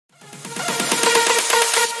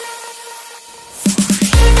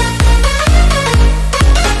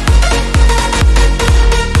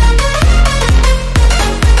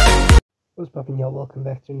poppin', y'all? Welcome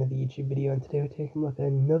back to another YouTube video, and today we're taking a look at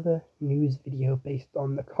another news video based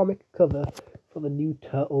on the comic cover for the new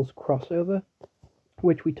Turtles crossover,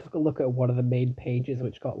 which we took a look at one of the main pages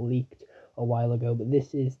which got leaked a while ago. But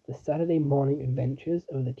this is the Saturday morning adventures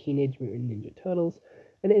of the Teenage Mutant Ninja Turtles,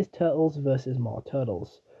 and it is Turtles versus more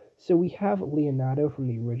Turtles. So we have Leonardo from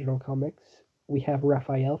the original comics, we have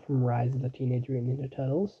Raphael from Rise of the Teenage Mutant Ninja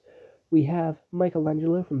Turtles, we have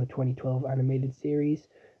Michelangelo from the 2012 animated series,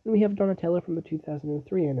 and we have Donatello from the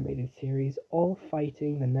 2003 animated series, all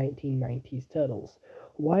fighting the 1990s Turtles.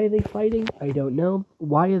 Why are they fighting? I don't know.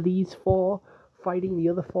 Why are these four fighting the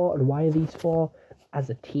other four, and why are these four as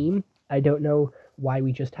a team? I don't know why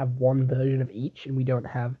we just have one version of each, and we don't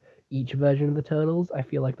have each version of the Turtles. I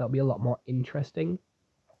feel like that'll be a lot more interesting.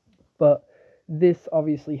 But this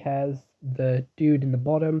obviously has the dude in the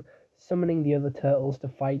bottom summoning the other Turtles to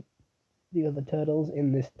fight the other Turtles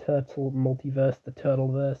in this Turtle multiverse, the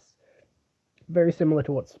Turtleverse. Very similar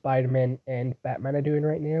to what Spider-Man and Batman are doing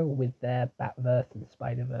right now with their Batverse and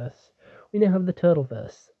Spider-Verse. We now have the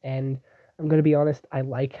Turtleverse, and I'm going to be honest, I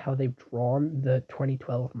like how they've drawn the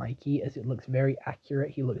 2012 Mikey, as it looks very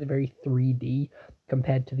accurate. He looks very 3D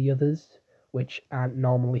compared to the others, which aren't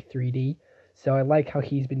normally 3D. So I like how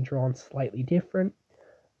he's been drawn slightly different,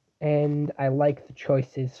 and I like the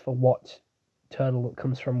choices for what turtle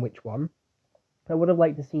comes from which one. I would have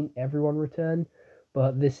liked to seen everyone return,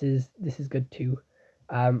 but this is good too.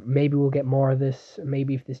 Maybe we'll get more of this.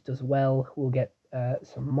 Maybe if this does well, we'll get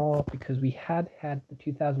some more, because we had the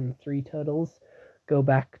 2003 Turtles go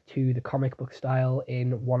back to the comic book style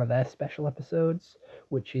in one of their special episodes,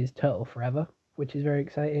 which is Turtle Forever, which is very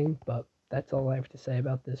exciting. But that's all I have to say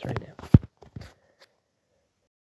about this right now.